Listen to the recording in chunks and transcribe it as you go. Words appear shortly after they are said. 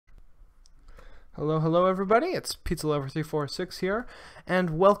Hello everybody, it's Pizza Lover 346 here,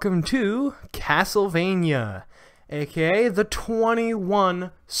 and welcome to Castlevania, aka the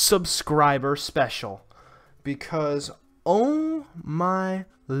 21 subscriber special. Because, oh my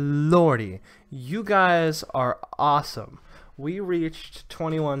lordy, you guys are awesome. We reached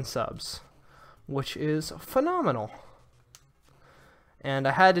 21 subs, which is phenomenal. And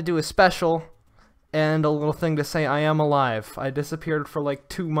I had to do a special, and a little thing to say I am alive. I disappeared for like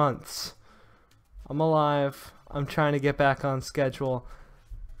 2 months. I'm alive. I'm trying to get back on schedule,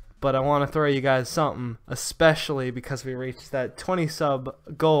 but I want to throw you guys something, especially because we reached that 20 sub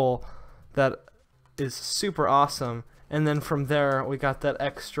goal that is super awesome, and then from there we got that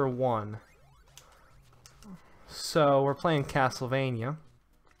extra one. So we're playing Castlevania,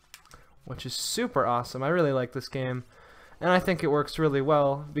 which is super awesome. I really like this game, and I think it works really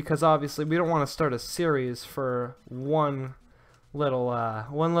well because obviously we don't want to start a series for one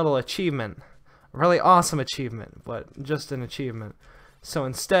little achievement. Really awesome achievement, but just an achievement. So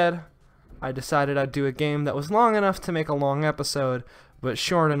instead, I decided I'd do a game that was long enough to make a long episode, but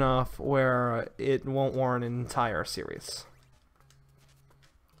short enough where it won't warrant an entire series.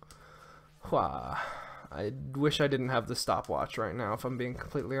 I wish I didn't have the stopwatch right now, if I'm being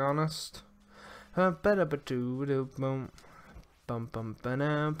completely honest. Okay.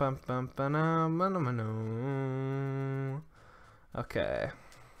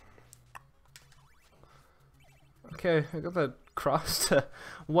 Okay, I got that cross to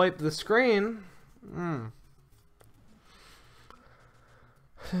wipe the screen.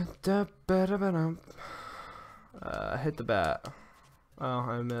 Hit the bat. Oh,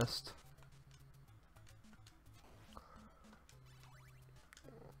 I missed.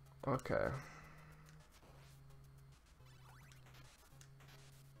 Okay.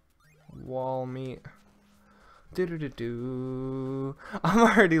 Wall meat. I'm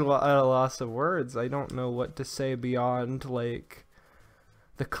already at a loss of words. I don't know what to say beyond, like,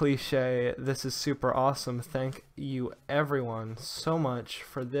 the cliche, this is super awesome. Thank you, everyone, so much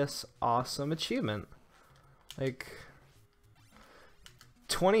for this awesome achievement. Like,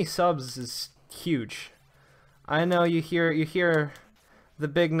 20 subs is huge. I know you hear the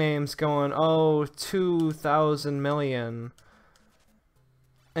big names going, oh, 2,000 million.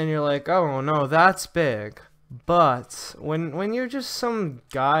 And you're like, oh, no, that's big. But when you're just some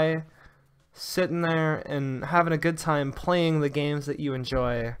guy sitting there and having a good time playing the games that you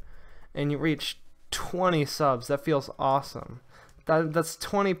enjoy, and you reach 20 subs, that feels awesome. That's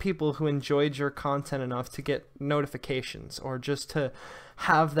 20 people who enjoyed your content enough to get notifications, or just to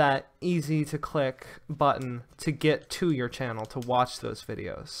have that easy to click button to get to your channel to watch those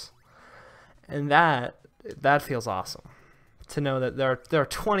videos. And that feels awesome to know that there are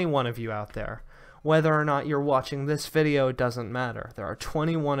 21 of you out there. Whether or not you're watching this video doesn't matter. There are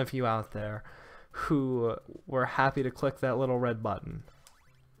 21 of you out there who were happy to click that little red button.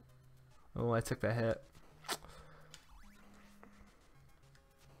 Oh, I took the hit.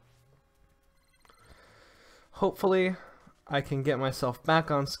 Hopefully, I can get myself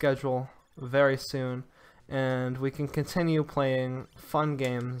back on schedule very soon, and we can continue playing fun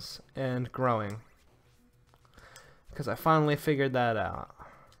games and growing. Because I finally figured that out.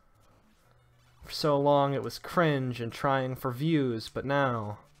 For so long it was cringe and trying for views, but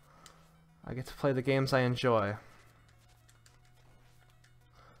now I get to play the games I enjoy.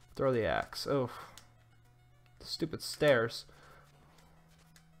 Throw the axe. Oh, stupid stairs.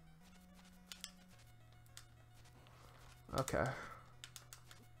 Okay.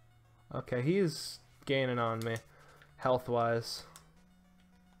 Okay, he's gaining on me, health-wise.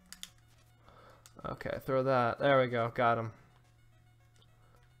 Okay, throw that. There we go, got him.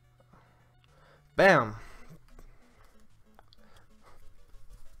 Bam!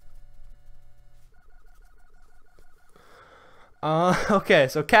 Okay,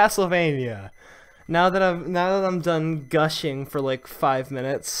 so Castlevania. Now that I'm done gushing for like 5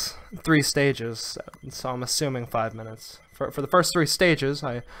 minutes, 3 stages, so I'm assuming 5 minutes. For the first 3 stages,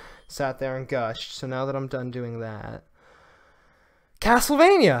 I sat there and gushed. So now that I'm done doing that,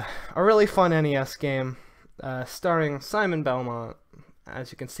 Castlevania, a really fun NES game, starring Simon Belmont.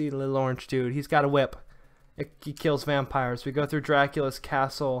 As you can see, the little orange dude, he's got a whip. He kills vampires. We go through Dracula's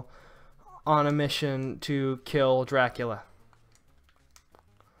castle on a mission to kill Dracula.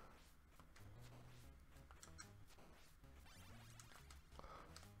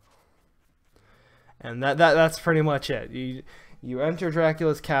 And that's pretty much it. You enter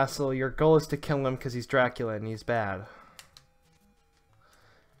Dracula's castle. Your goal is to kill him because he's Dracula and he's bad.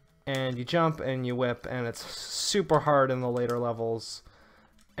 And you jump and you whip, and it's super hard in the later levels.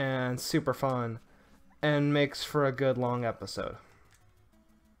 And super fun, and makes for a good long episode.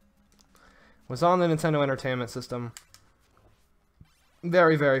 Was on the Nintendo Entertainment System.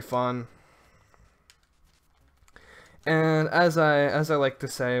 Very, very fun. And as I like to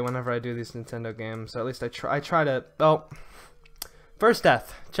say whenever I do these Nintendo games, or at least I try to, well, first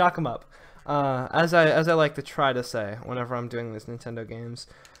death, chalk 'em up. As I like to try to say whenever I'm doing these Nintendo games,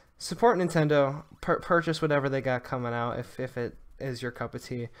 support Nintendo, purchase whatever they got coming out if it is your cup of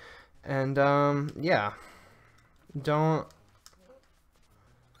tea, and yeah, don't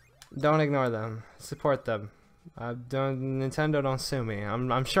ignore them, support them. Nintendo don't sue me.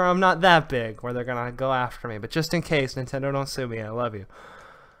 I'm sure I'm not that big where they're gonna go after me, but just in case, Nintendo don't sue me, I love you.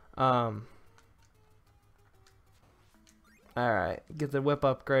 Alright, get the whip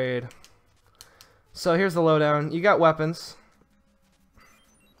upgrade. So here's the lowdown. You got weapons.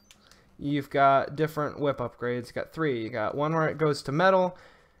 You've got different whip upgrades. You got 3. You got one where it goes to metal,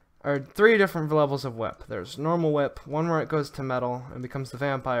 or 3 different levels of whip. There's normal whip, one where it goes to metal and becomes the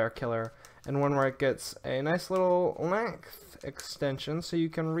vampire killer, and one where it gets a nice little length extension so you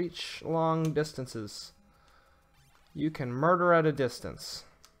can reach long distances. You can murder at a distance.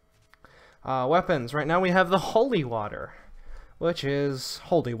 Weapons. Right now we have the holy water, which is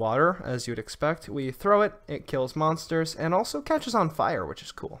holy water, as you'd expect. We throw it, it kills monsters, and also catches on fire, which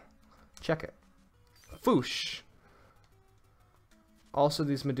is cool. Check it. Foosh. Also,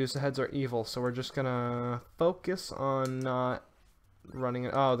 these Medusa heads are evil, so we're just gonna focus on not running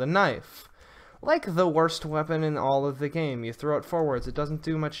it. Oh, the knife. Like the worst weapon in all of the game. You throw it forwards, it doesn't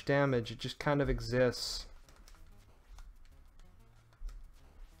do much damage, it just kind of exists.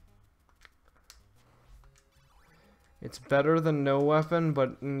 It's better than no weapon,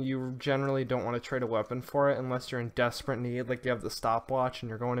 but you generally don't want to trade a weapon for it unless you're in desperate need, like you have the stopwatch and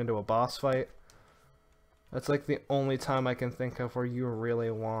you're going into a boss fight. That's like the only time I can think of where you really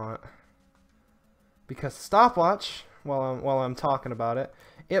want. Because the stopwatch, while I'm talking about it,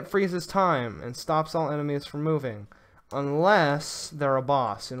 it freezes time and stops all enemies from moving. Unless they're a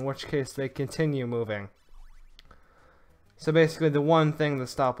boss, in which case they continue moving. So basically the one thing the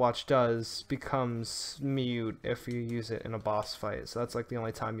stopwatch does becomes mute if you use it in a boss fight. So that's like the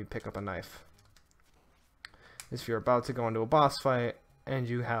only time you pick up a knife. Is if you're about to go into a boss fight and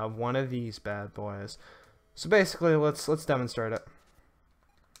you have one of these bad boys. So basically let's demonstrate it.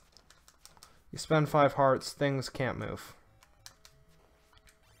 You spend 5 hearts, things can't move.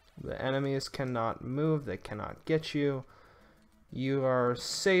 The enemies cannot move, they cannot get you. You are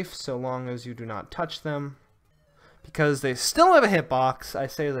safe so long as you do not touch them. Because they still have a hitbox, I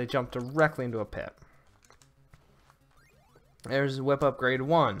say they jump directly into a pit. There's whip upgrade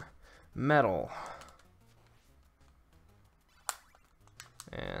 1. Metal.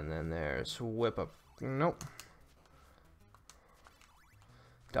 And then there's whip up... Nope.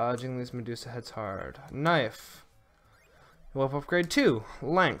 Dodging these Medusa heads hard. Knife. Whip upgrade 2.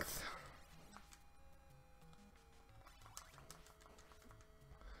 Length.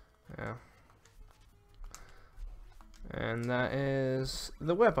 Yeah. And that is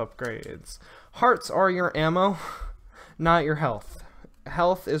the whip upgrades. Hearts are your ammo, not your health.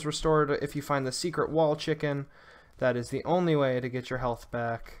 Health is restored if you find the secret wall chicken. That is the only way to get your health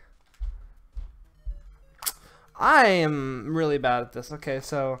back. I am really bad at this. Okay,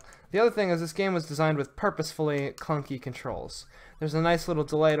 so the other thing is this game was designed with purposefully clunky controls. There's a nice little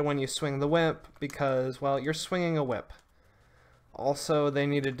delay to when you swing the whip because, well, you're swinging a whip. Also, they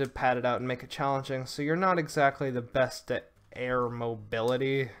needed to pad it out and make it challenging, so you're not exactly the best at air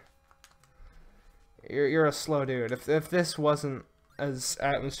mobility. You're a slow dude. If this wasn't as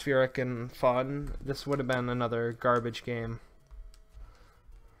atmospheric and fun, this would have been another garbage game.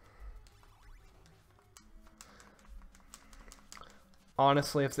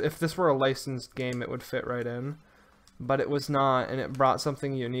 Honestly, if this were a licensed game, it would fit right in. But it was not, and it brought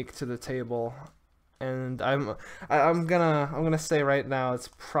something unique to the table. And I'm gonna say right now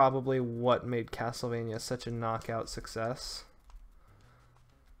it's probably what made Castlevania such a knockout success.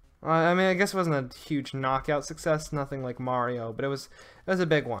 I mean, I guess it wasn't a huge knockout success, nothing like Mario, but it was a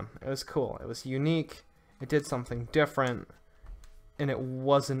big one. It was cool. It was unique. It did something different, and it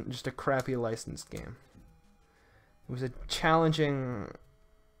wasn't just a crappy licensed game. It was a challenging,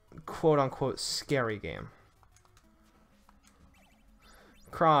 quote-unquote, scary game.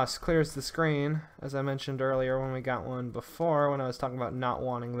 Cross clears the screen, as I mentioned earlier when we got one before, when I was talking about not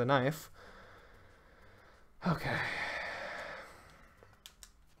wanting the knife. Okay.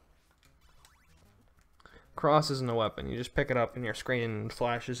 Cross isn't a weapon. You just pick it up and your screen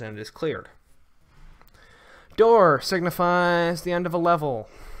flashes and it is cleared. Door signifies the end of a level.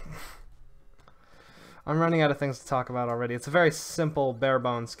 I'm running out of things to talk about already. It's a very simple,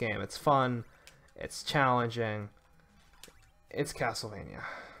 bare-bones game. It's fun. It's challenging. It's Castlevania.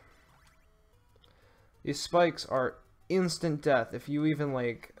 These spikes are instant death if you even,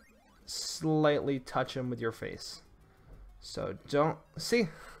 like, slightly touch them with your face. So don't... See?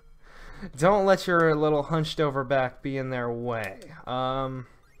 Don't let your little hunched over back be in their way.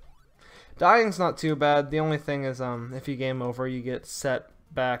 Dying's not too bad. The only thing is, if you game over, you get set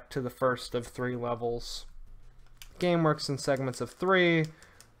back to the first of 3 levels. Game works in segments of 3.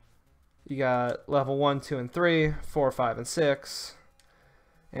 You got level 1, 2, and 3, 4, 5, and 6.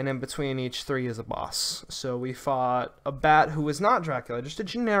 And in between each 3 is a boss. So we fought a bat who was not Dracula, just a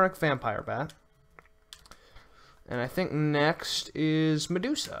generic vampire bat. And I think next is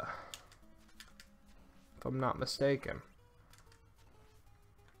Medusa, if I'm not mistaken.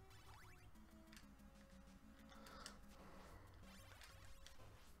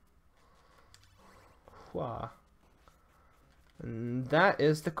 Wow. And that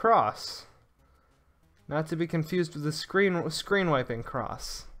is the cross. Not to be confused with the screen wiping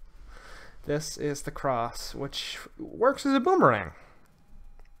cross. This is the cross, which works as a boomerang.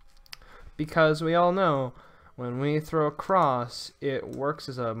 Because we all know, when we throw a cross, it works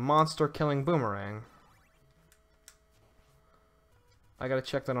as a monster-killing boomerang. I gotta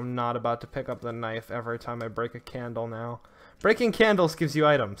check that I'm not about to pick up the knife every time I break a candle now. Breaking candles gives you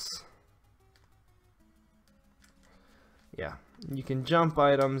items. Yeah, you can jump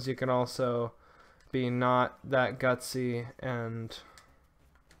items, you can also be not that gutsy and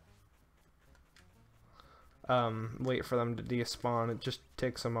wait for them to despawn. It just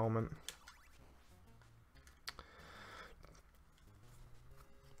takes a moment.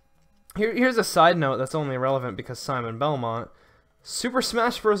 Here's a side note that's only relevant because Simon Belmont. Super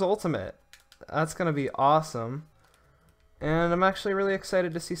Smash Bros. Ultimate. That's gonna be awesome. And I'm actually really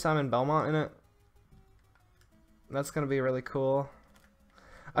excited to see Simon Belmont in it. That's gonna be really cool.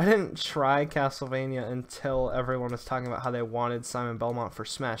 I didn't try Castlevania until everyone was talking about how they wanted Simon Belmont for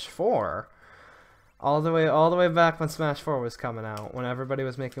Smash 4. All the way back when Smash 4 was coming out, when everybody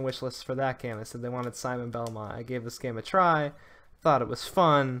was making wish lists for that game, I said they wanted Simon Belmont. I gave this game a try, thought it was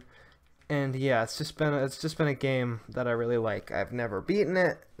fun, and yeah, it's just been a game that I really like. I've never beaten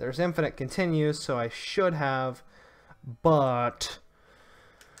it. There's infinite continues, so I should have, but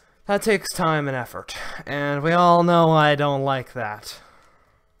that takes time and effort, and we all know I don't like that.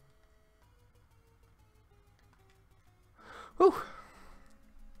 Whew.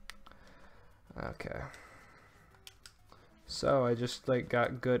 Okay. So I just like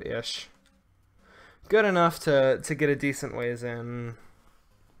got good-ish. Good enough to get a decent ways in.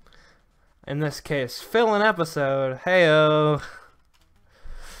 In this case, fill an episode. Heyo.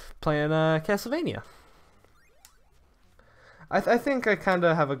 Playing Castlevania. I think I kind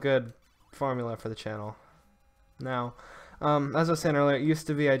of have a good formula for the channel now. As I was saying earlier, it used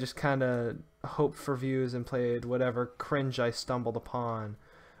to be I just kind of hoped for views and played whatever cringe I stumbled upon.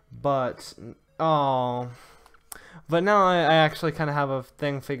 But, but now I actually kind of have a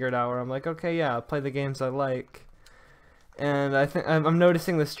thing figured out where I'm like, okay, yeah, I'll play the games I like. And I think I'm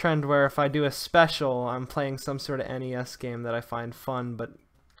noticing this trend where if I do a special, I'm playing some sort of NES game that I find fun but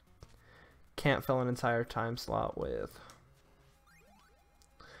can't fill an entire time slot with.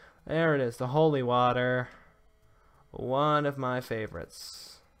 There it is, the holy water. One of my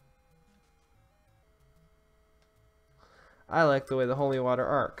favorites. I like the way the holy water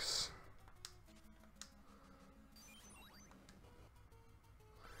arcs.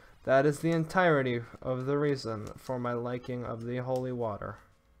 That is the entirety of the reason for my liking of the holy water.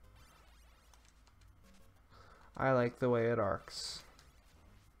 I like the way it arcs.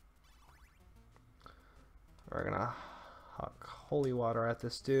 We're gonna huck holy water at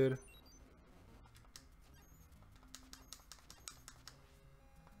this dude.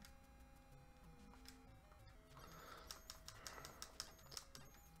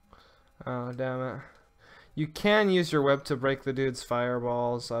 Oh, damn it. You can use your whip to break the dude's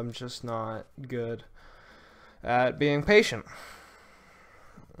fireballs. I'm just not good at being patient.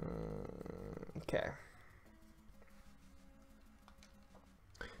 Okay.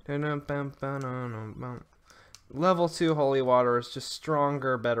 Level 2 holy water is just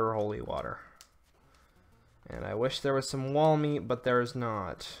stronger, better holy water. And I wish there was some wall meat, but there is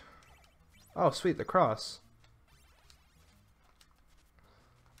not. Oh, sweet, the cross.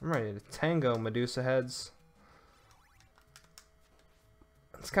 I'm ready to tango, Medusa heads.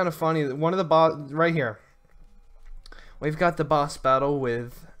 It's kind of funny that one of the boss right here. We've got the boss battle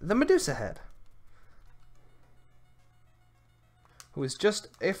with the Medusa head, who is just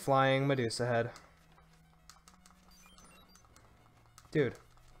a flying Medusa head. Dude,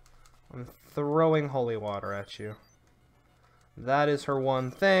 I'm throwing holy water at you. That is her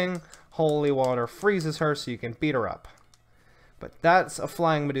one thing. Holy water freezes her so you can beat her up. But that's a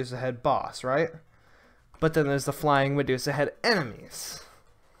flying Medusa head boss, right? But then there's the flying Medusa head enemies.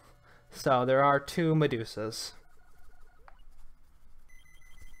 So there are 2 Medusas.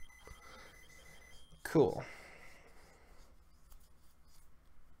 Cool.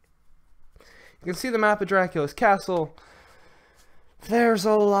 You can see the map of Dracula's castle. There's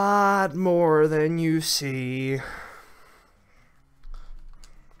a lot more than you see.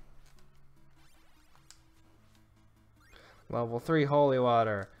 Level 3 holy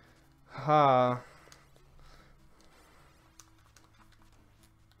water. Ha.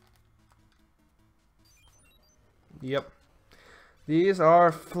 Yep. These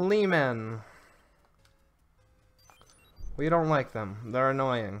are fleamen. We don't like them. They're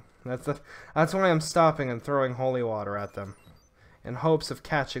annoying. That's why I'm stopping and throwing holy water at them, in hopes of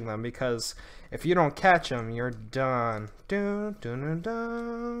catching them, because if you don't catch them, you're done.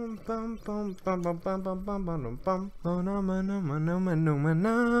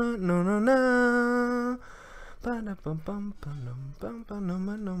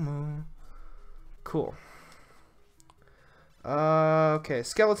 Cool. Okay,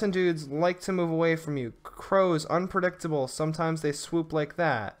 skeleton dudes like to move away from you. Crows, unpredictable. Sometimes they swoop like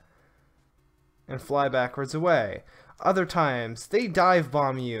that and fly backwards away. Other times, they dive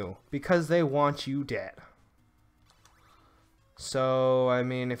bomb you because they want you dead. So, I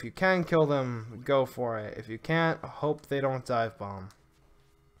mean, if you can kill them, go for it. If you can't, hope they don't dive bomb.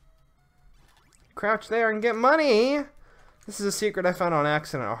 Crouch there and get money! This is a secret I found on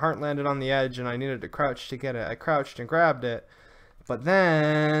accident. A heart landed on the edge and I needed to crouch to get it. I crouched and grabbed it. But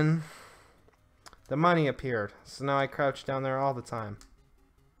then the money appeared. So now I crouch down there all the time.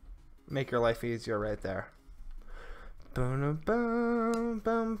 Make your life easier right there. That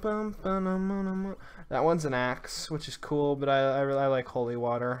one's an axe, which is cool, but I really like holy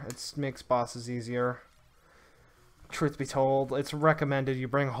water. It makes bosses easier. Truth be told, it's recommended you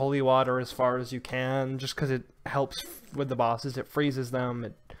bring holy water as far as you can, just because it helps with the bosses. It freezes them.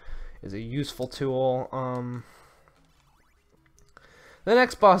 It is a useful tool. The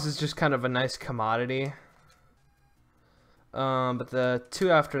next boss is just kind of a nice commodity. But the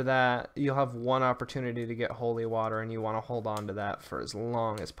 2 after that, you'll have 1 opportunity to get holy water, and you want to hold on to that for as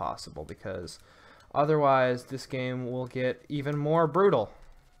long as possible, because otherwise this game will get even more brutal.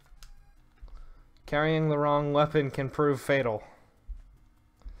 Carrying the wrong weapon can prove fatal.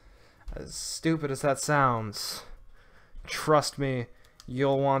 As stupid as that sounds, trust me,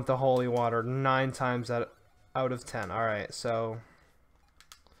 you'll want the holy water 9 times out of 10. Alright, so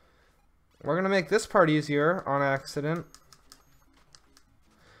we're going to make this part easier on accident.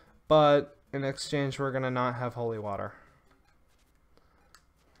 But in exchange, we're going to not have holy water.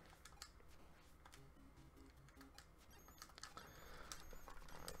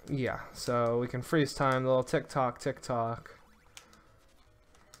 Yeah, so we can freeze time, the little tick-tock, tick-tock.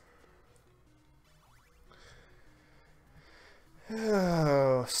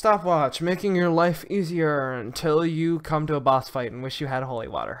 Oh, stopwatch, making your life easier until you come to a boss fight and wish you had holy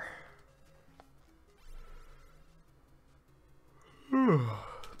water.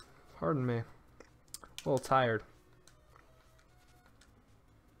 Pardon me. A little tired.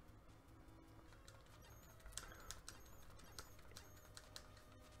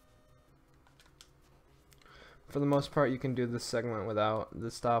 For the most part, you can do this segment without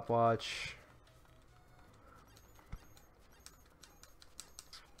the stopwatch.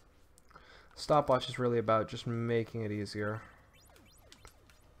 Stopwatch is really about just making it easier.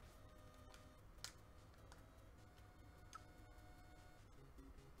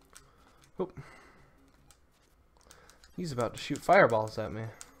 Oop. He's about to shoot fireballs at me.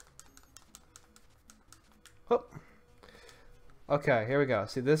 Oop. Okay, here we go.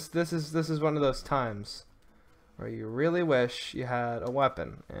 See, this is one of those times where you really wish you had a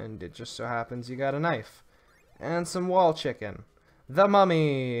weapon, and it just so happens you got a knife and some wall chicken. The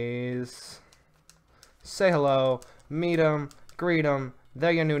mummies. Say hello, meet them, greet them.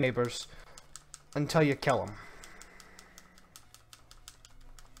 They're your new neighbors until you kill them.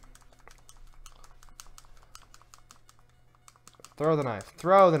 Throw the knife.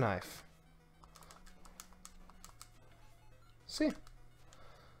 Throw the knife. See?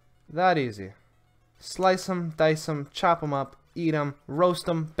 That easy. Slice them, dice them, chop them up, eat them, roast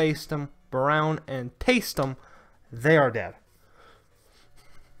them, baste them, brown, and taste them. They are dead.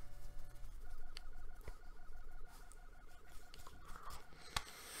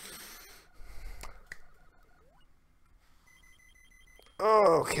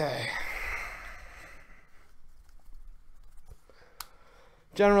 Okay.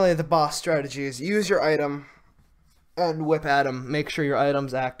 Generally, the boss strategy is use your item and whip at them. Make sure your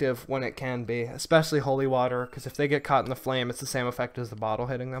item's active when it can be, especially holy water, because if they get caught in the flame, it's the same effect as the bottle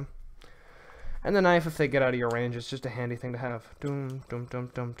hitting them. And the knife, if they get out of your range, is just a handy thing to have. Doom, dum,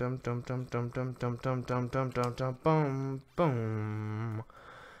 dum, dum, dum, dum, dum, dum, dum, dum, dum, dum, dum, dum, dum, boom, boom.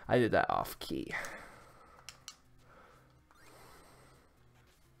 I did that off key.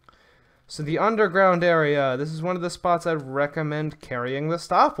 So the underground area, this is one of the spots I'd recommend carrying the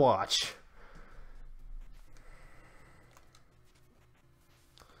stopwatch.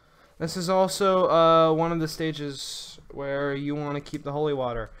 This is also one of the stages where you want to keep the holy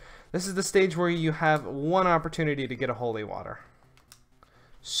water. This is the stage where you have one opportunity to get a holy water.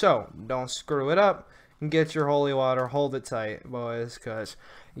 So, don't screw it up and get your holy water. Hold it tight, boys, because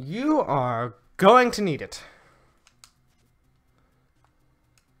you are going to need it.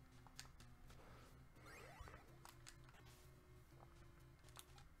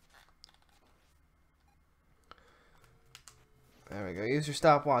 There we go. Use your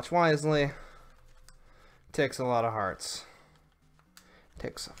stopwatch wisely. Takes a lot of hearts.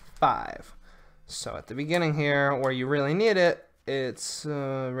 Takes 5. So at the beginning here, where you really need it, it's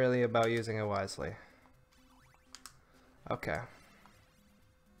really about using it wisely. Okay.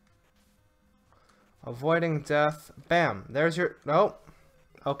 Avoiding death. Bam. There's your... Oh.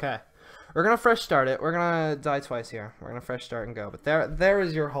 Okay. We're going to fresh start it. We're going to die twice here. We're going to fresh start and go. But there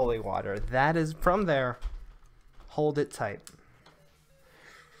is your holy water. That is from there. Hold it tight.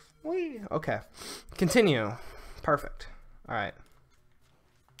 Whee. Okay. Continue. Perfect. Alright.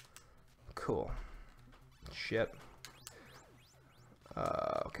 Cool. Shit.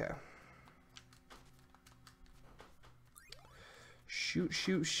 Okay. Shoot,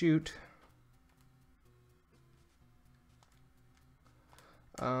 shoot, shoot.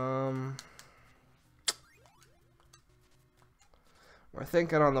 We're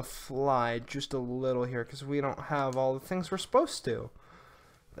thinking on the fly just a little here because we don't have all the things we're supposed to.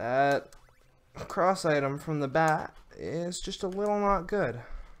 That cross item from the bat is just a little not good.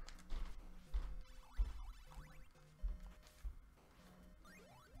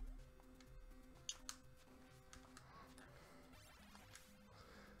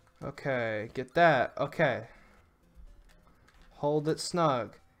 Okay, get that. Okay. Hold it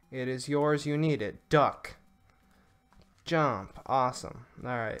snug. It is yours, you need it. Duck. Jump. Awesome.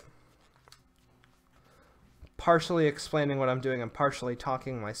 Alright. Partially explaining what I'm doing and partially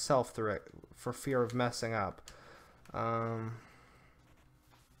talking myself through it for fear of messing up.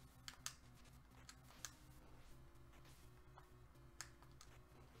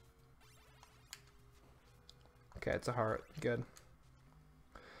 Okay, it's a heart. Good.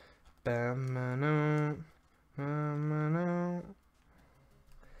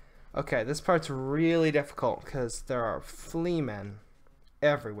 Okay, this part's really difficult because there are flea men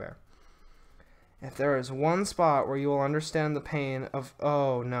everywhere. If there is one spot where you will understand the pain of...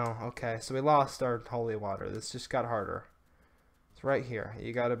 Oh, no. Okay, so we lost our holy water. This just got harder. It's right here.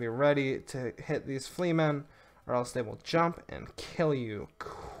 You gotta be ready to hit these flea men, or else they will jump and kill you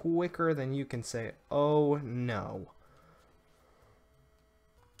quicker than you can say, oh, no.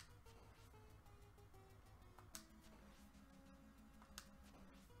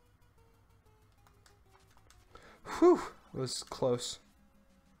 Whew, it was close.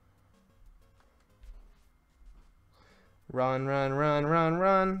 Run, run, run, run,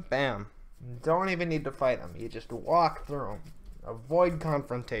 run. Bam. Don't even need to fight them. You just walk through them. Avoid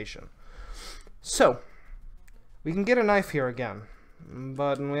confrontation. So, we can get a knife here again.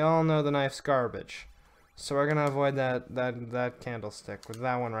 But we all know the knife's garbage. So we're going to avoid that candlestick with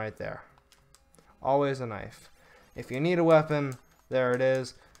that one right there. Always a knife. If you need a weapon, there it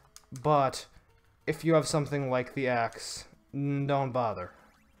is. But if you have something like the axe, don't bother.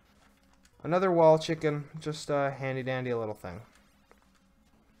 Another wall chicken, just a handy dandy little thing.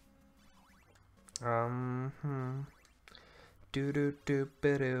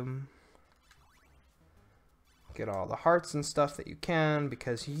 Doo-doo-doo-ba-doom. Get all the hearts and stuff that you can,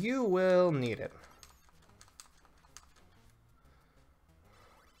 because you will need it.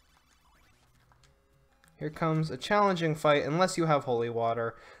 Here comes a challenging fight, unless you have holy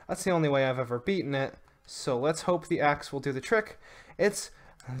water. That's the only way I've ever beaten it, so let's hope the axe will do the trick. It's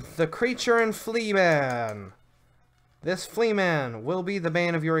the creature and flea man. This flea man will be the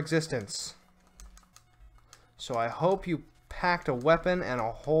bane of your existence. So I hope you packed a weapon and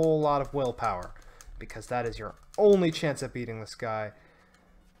a whole lot of willpower, because that is your only chance at beating this guy.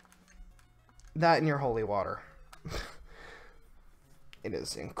 That and your holy water. It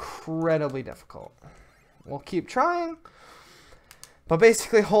is incredibly difficult. We'll keep trying. But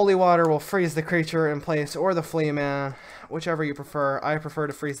basically, holy water will freeze the creature in place, or the flea man, whichever you prefer. I prefer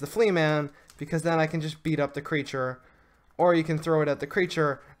to freeze the flea man, because then I can just beat up the creature. Or you can throw it at the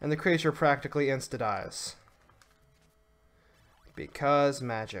creature, and the creature practically insta-dies. Because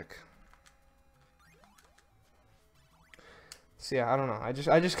magic. So yeah, I don't know. I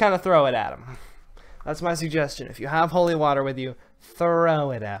just kind of throw it at him. That's my suggestion. If you have holy water with you,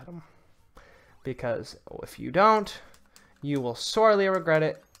 throw it at him. Because if you don't, you will sorely regret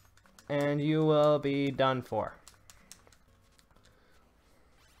it, and you will be done for.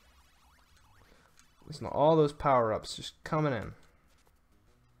 Listen to all those power-ups just coming in.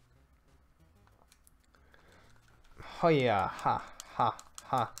 Oh yeah, ha, ha,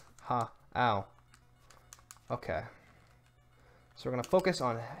 ha, ha, ow. Okay. So we're going to focus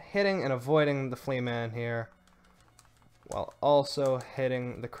on hitting and avoiding the flea man here, while also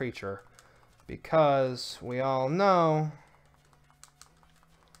hitting the creature. Because we all know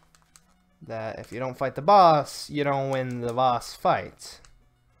that if you don't fight the boss, you don't win the boss fight.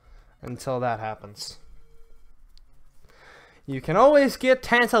 Until that happens. You can always get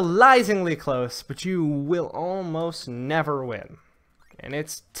tantalizingly close, but you will almost never win. And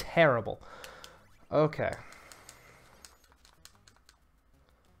it's terrible. Okay.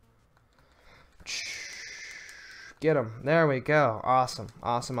 Get him. There we go. Awesome.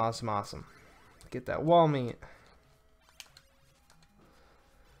 Awesome, awesome, awesome. Get that wall meat.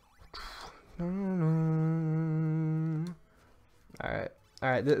 Alright.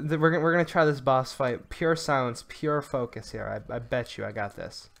 Alright, we're gonna try this boss fight. Pure silence, pure focus here. I bet you I got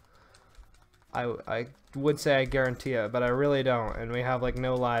this. I would say I guarantee it, but I really don't. And we have like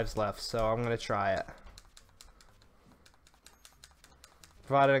no lives left, so I'm gonna try it.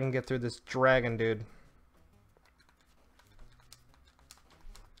 Provided I can get through this dragon, dude.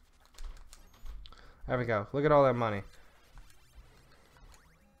 There we go. Look at all that money.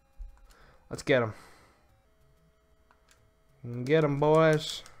 Let's get him. Get him,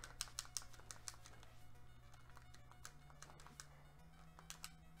 boys.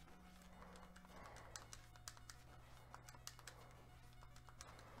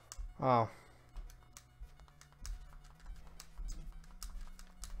 Oh.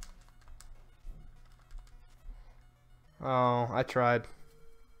 Oh, I tried.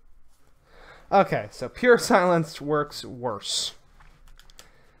 Okay, so pure silence works worse.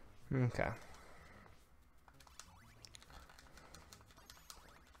 Okay.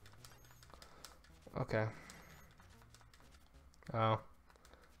 Okay. Oh.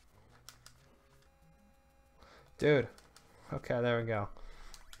 Dude. Okay, there we go.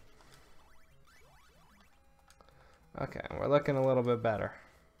 Okay, we're looking a little bit better.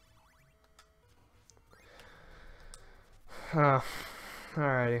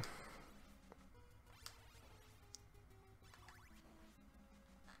 Alrighty.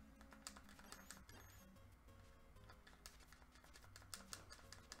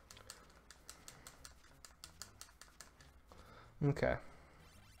 Okay.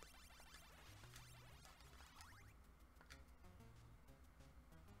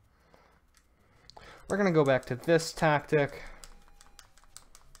 We're gonna go back to this tactic.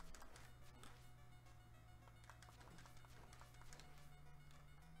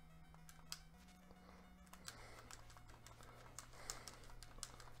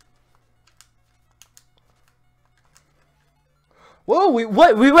 Whoa, wait,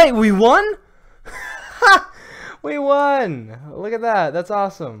 we won? We won! Look at that, that's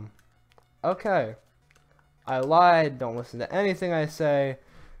awesome. Okay. I lied, don't listen to anything I say.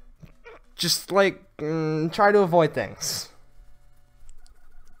 Just, like, try to avoid things.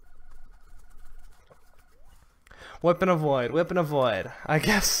 Whip and avoid, whip and avoid. I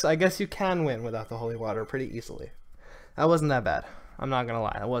guess you can win without the holy water pretty easily. That wasn't that bad. I'm not gonna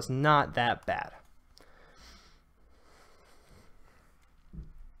lie, that was not that bad.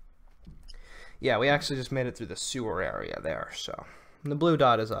 Yeah, we actually just made it through the sewer area there, so. And the blue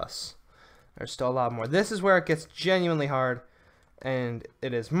dot is us. There's still a lot more. This is where it gets genuinely hard, and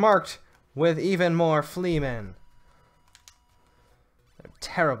it is marked with even more flea men. They're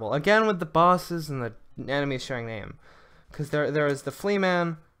terrible. Again with the bosses and the enemies sharing name. Because there is the flea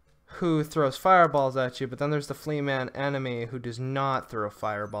man who throws fireballs at you, but then there's the flea man enemy who does not throw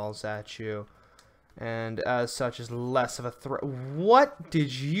fireballs at you. And as such is less of a threat. What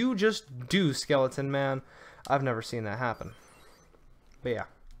did you just do, Skeleton Man? I've never seen that happen. But yeah.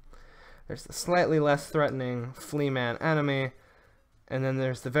 There's the slightly less threatening flea man enemy. And then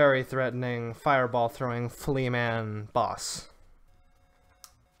there's the very threatening fireball throwing flea man boss.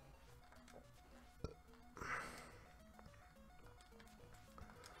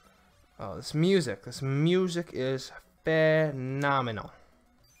 Oh, this music is phenomenal.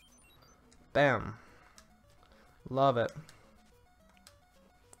 Bam. Love it.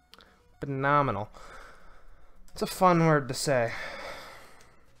 Phenomenal. It's a fun word to say.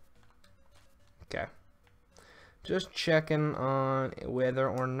 Okay. Just checking on whether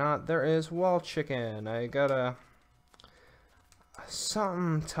or not there is wall chicken. I gotta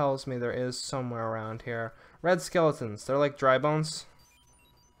Something tells me there is somewhere around here. Red skeletons. They're like dry bones.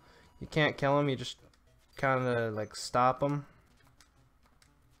 You can't kill them. You just kind of like stop them.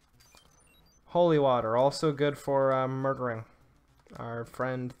 Holy water. Also good for murdering our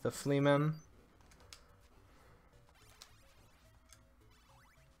friend the Fleaman.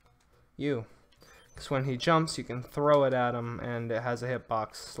 You. Because when he jumps, you can throw it at him, and it has a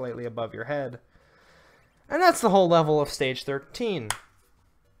hitbox slightly above your head. And that's the whole level of stage 13.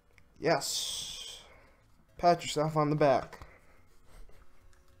 Yes. Pat yourself on the back.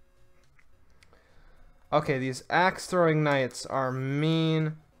 Okay, these axe-throwing knights are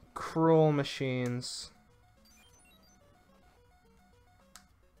mean, cruel machines.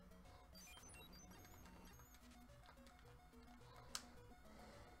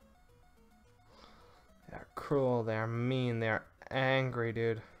 They're cruel, they're mean, they're angry,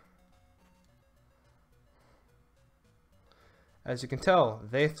 dude. As you can tell,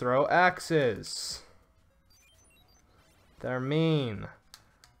 they throw axes. They're mean.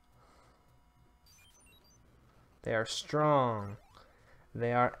 They are strong.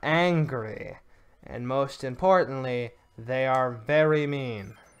 They are angry. And most importantly, they are very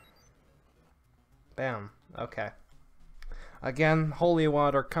mean. Bam. Okay. Again, holy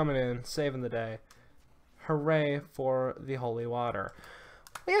water coming in, saving the day. Hooray for the holy water.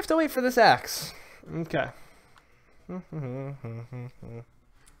 We have to wait for this axe. Okay.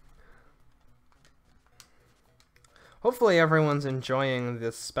 Hopefully everyone's enjoying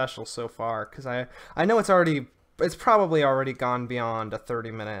this special so far, because I know it's probably already gone beyond a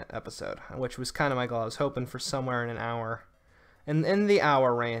 30-minute episode, which was kind of my goal. I was hoping for somewhere in an hour, in the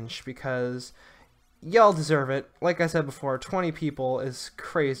hour range, because y'all deserve it. Like I said before, 20 people is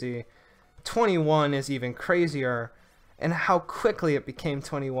crazy. 21 is even crazier, and how quickly it became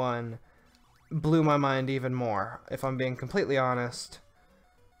 21 blew my mind even more, if I'm being completely honest.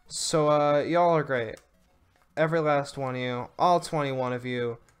 So, y'all are great. Every last one of you, all 21 of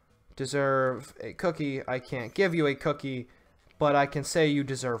you, deserve a cookie. I can't give you a cookie, but I can say you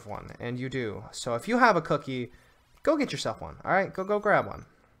deserve one, and you do. So if you have a cookie, go get yourself one, alright? Go grab one.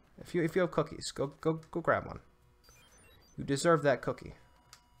 If you have cookies, go grab one. You deserve that cookie.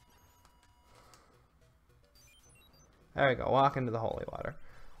 There we go, walk into the holy water.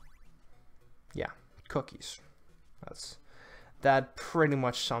 Yeah, cookies. That pretty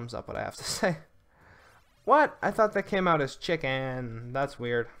much sums up what I have to say. What? I thought that came out as chicken. That's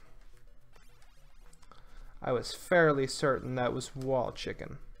weird. I was fairly certain that was wall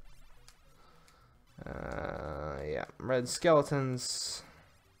chicken. Yeah, red skeletons.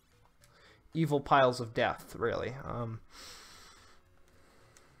 Evil piles of death, really.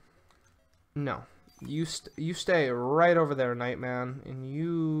 No. You stay right over there, Nightman, and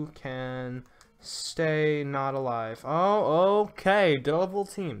you can stay not alive. Oh, okay, double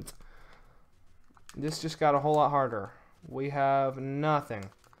teamed. This just got a whole lot harder. We have nothing.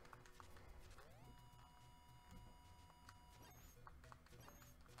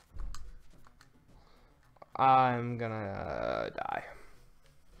 I'm gonna die.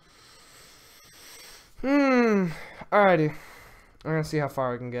 Alrighty. I'm gonna see how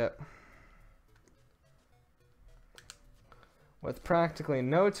far I can get. With practically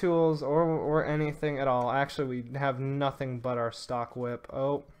no tools or anything at all. Actually, we have nothing but our stock whip.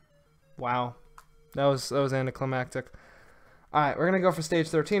 Oh, wow. That was anticlimactic. Alright, we're gonna go for stage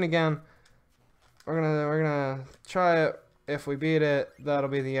 13 again. We're gonna try it. If we beat it, that'll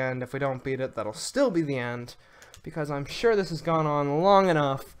be the end. If we don't beat it, that'll still be the end. Because I'm sure this has gone on long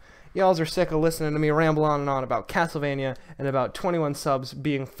enough. Y'alls are sick of listening to me ramble on and on about Castlevania and about 21 subs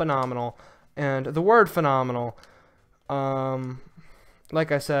being phenomenal. And the word phenomenal,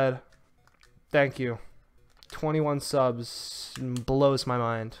 like I said, thank you. 21 subs blows my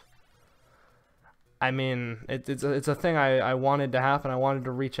mind. I mean, it's a thing I wanted to happen. I wanted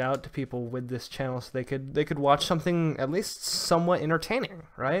to reach out to people with this channel so they could watch something at least somewhat entertaining,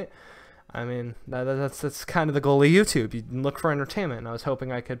 right? I mean, that's kind of the goal of YouTube. You look for entertainment, and I was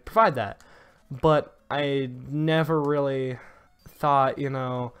hoping I could provide that. But I never really thought, you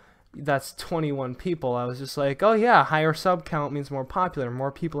know, that's 21 people. I was just like, oh yeah, higher sub count means more popular,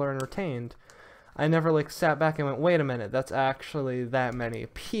 more people are entertained. I never like sat back and went, wait a minute, that's actually that many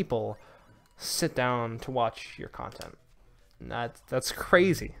people sit down to watch your content. That's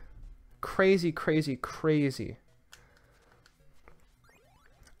crazy. Crazy, crazy, crazy.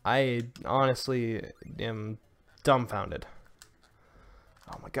 I honestly am dumbfounded.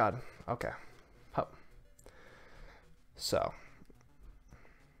 Oh my god. Okay. Hup. So,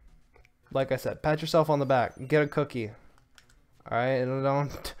 like I said, pat yourself on the back. Get a cookie. Alright?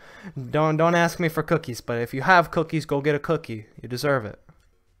 Don't ask me for cookies, but if you have cookies, go get a cookie. You deserve it.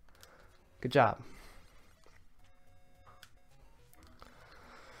 Good job.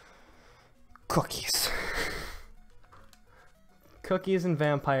 Cookies. Cookies and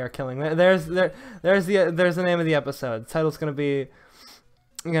vampire killing. There's the name of the episode. The title's gonna be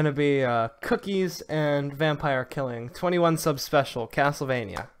Cookies and Vampire Killing. 21 sub special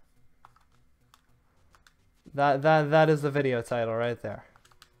Castlevania. That is the video title right there.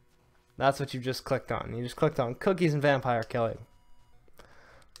 That's what you just clicked on. You just clicked on Cookies and Vampire Killing.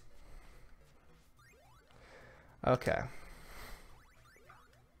 Okay.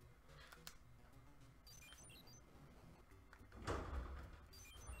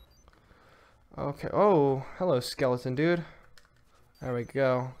 Okay. Oh, hello, skeleton dude. There we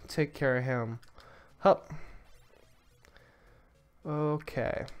go. Take care of him. Hup.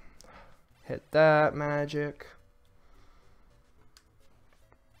 Okay. Hit that magic.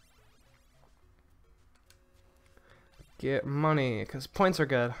 Get money, because points are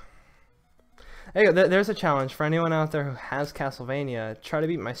good. Hey, there's a challenge for anyone out there who has Castlevania. Try to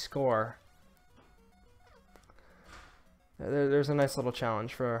beat my score. There's a nice little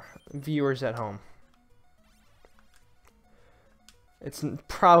challenge for viewers at home. It's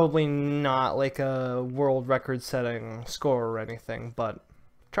probably not like a world record setting score or anything, but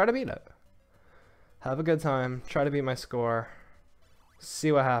try to beat it. Have a good time. Try to beat my score.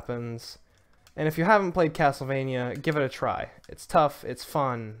 See what happens. And if you haven't played Castlevania, give it a try. It's tough, it's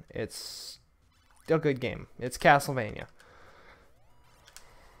fun, it's a good game. It's Castlevania.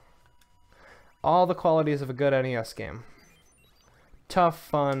 All the qualities of a good NES game. Tough,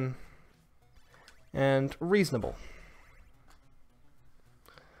 fun, and reasonable.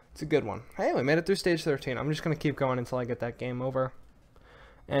 It's a good one. Hey, we made it through stage 13. I'm just going to keep going until I get that game over.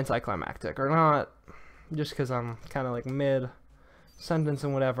 Anticlimactic or not, just because I'm kind of like mid-sentence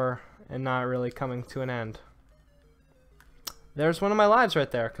and whatever, and not really coming to an end. There's one of my lives right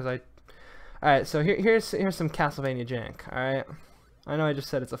there, because Alright, so here's some Castlevania jank, alright? I know I just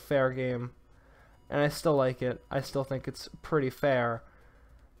said it's a fair game, and I still like it. I still think it's pretty fair.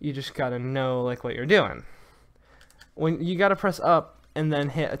 You just gotta know like what you're doing. When you gotta press up and then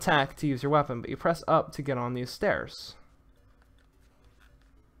hit attack to use your weapon, but you press up to get on these stairs.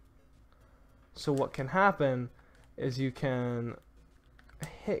 So what can happen is you can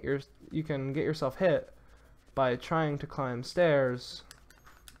get yourself hit by trying to climb stairs,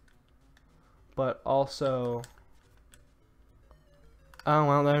 but also oh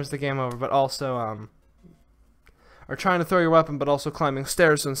well, there's the game over. But also or trying to throw your weapon but also climbing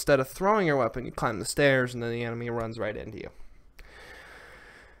stairs, so instead of throwing your weapon you climb the stairs and then the enemy runs right into you.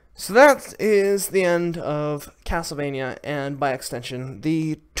 So that is the end of Castlevania, and by extension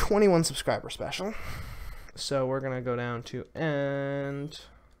the 21 subscriber special. So we're gonna go down to end,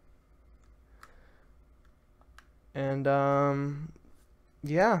 and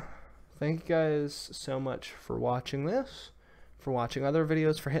yeah, thank you guys so much for watching this, for watching other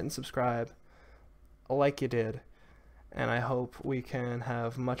videos, for hitting subscribe like you did, and I hope we can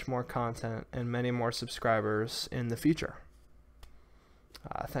have much more content and many more subscribers in the future.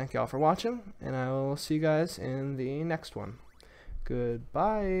 Thank y'all for watching, and I will see you guys in the next one.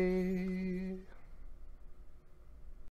 Goodbye.